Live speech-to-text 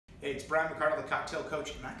Hey, it's Brian McArdle, the Cocktail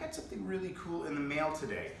Coach, and I got something really cool in the mail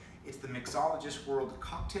today. It's the Mixologist World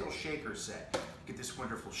Cocktail Shaker set. You get this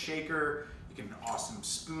wonderful shaker, you get an awesome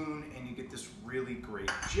spoon, and you get this really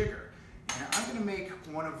great jigger. And I'm gonna make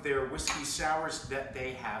one of their whiskey sours that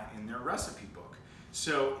they have in their recipe book.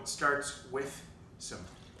 So it starts with some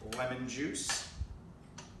lemon juice,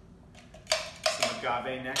 some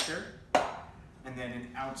agave nectar, and then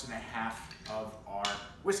 1.5 ounces of our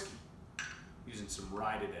whiskey, using some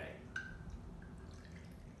rye today.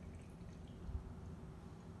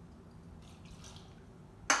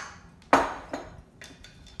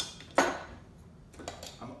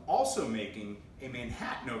 I'm also making a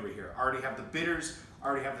Manhattan over here. I already have the bitters, I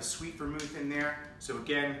already have the sweet vermouth in there. So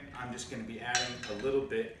again, I'm just going to be adding a little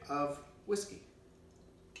bit of whiskey.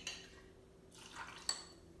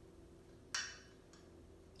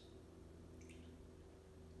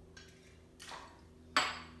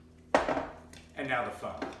 And now the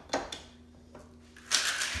fun.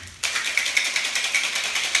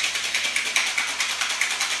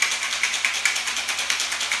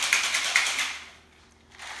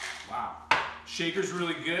 Wow. Shaker's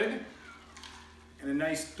really good. And a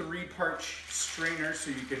nice 3-part strainer so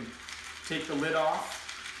you can take the lid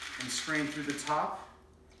off and strain through the top.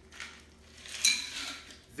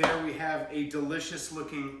 There we have a delicious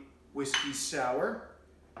looking whiskey sour.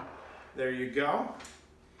 There you go.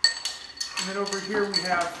 And then over here we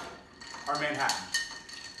have our Manhattan.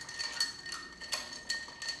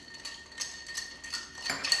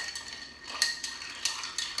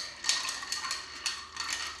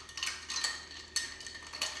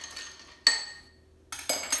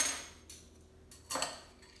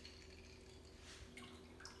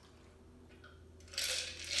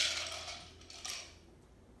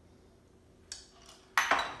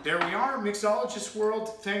 There we are, Mixologist World.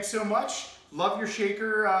 Thanks so much. Love your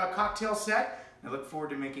shaker cocktail set. I look forward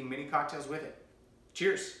to making many cocktails with it.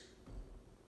 Cheers.